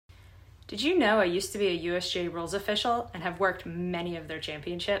Did you know I used to be a USGA rules official and have worked many of their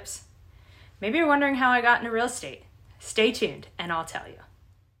championships? Maybe you're wondering how I got into real estate. Stay tuned and I'll tell you.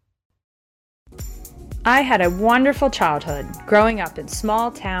 I had a wonderful childhood growing up in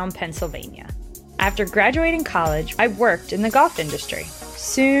small town Pennsylvania. After graduating college, I worked in the golf industry.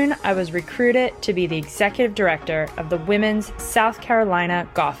 Soon, I was recruited to be the executive director of the Women's South Carolina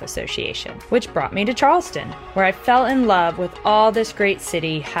Golf Association, which brought me to Charleston, where I fell in love with all this great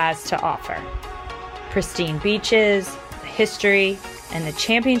city has to offer. Pristine beaches, the history, and the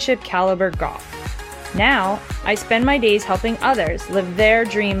championship caliber golf. Now, I spend my days helping others live their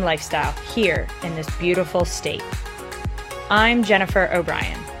dream lifestyle here in this beautiful state. I'm Jennifer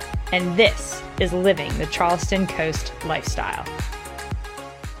O'Brien, and this is Living the Charleston Coast Lifestyle.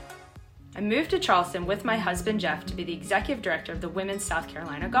 I moved to Charleston with my husband Jeff to be the executive director of the Women's South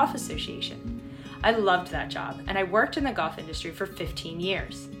Carolina Golf Association. I loved that job, and I worked in the golf industry for 15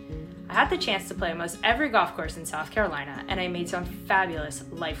 years. I had the chance to play almost every golf course in South Carolina, and I made some fabulous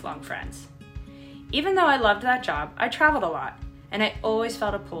lifelong friends. Even though I loved that job, I traveled a lot, and I always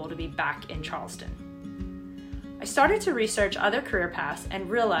felt a pull to be back in Charleston. I started to research other career paths and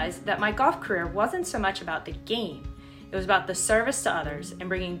realized that my golf career wasn't so much about the game. It was about the service to others and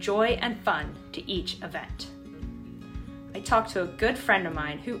bringing joy and fun to each event. I talked to a good friend of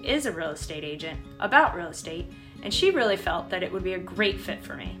mine who is a real estate agent about real estate, and she really felt that it would be a great fit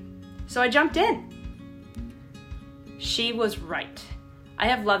for me. So I jumped in. She was right. I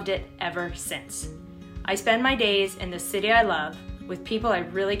have loved it ever since. I spend my days in the city I love with people I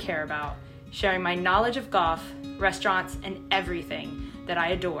really care about, sharing my knowledge of golf, restaurants, and everything that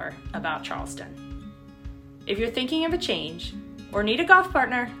I adore about Charleston. If you're thinking of a change or need a golf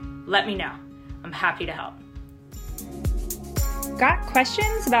partner, let me know. I'm happy to help. Got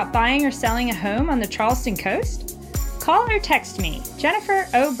questions about buying or selling a home on the Charleston coast? Call or text me, Jennifer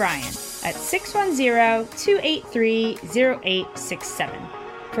O'Brien, at 610-283-0867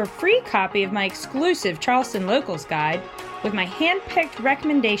 for a free copy of my exclusive Charleston Locals Guide with my hand-picked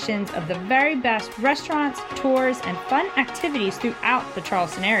recommendations of the very best restaurants, tours, and fun activities throughout the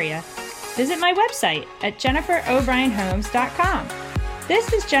Charleston area. Visit my website at jenniferobrienhomes.com.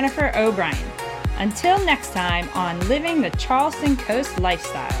 This is Jennifer O'Brien. Until next time on Living the Charleston Coast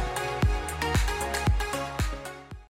Lifestyle.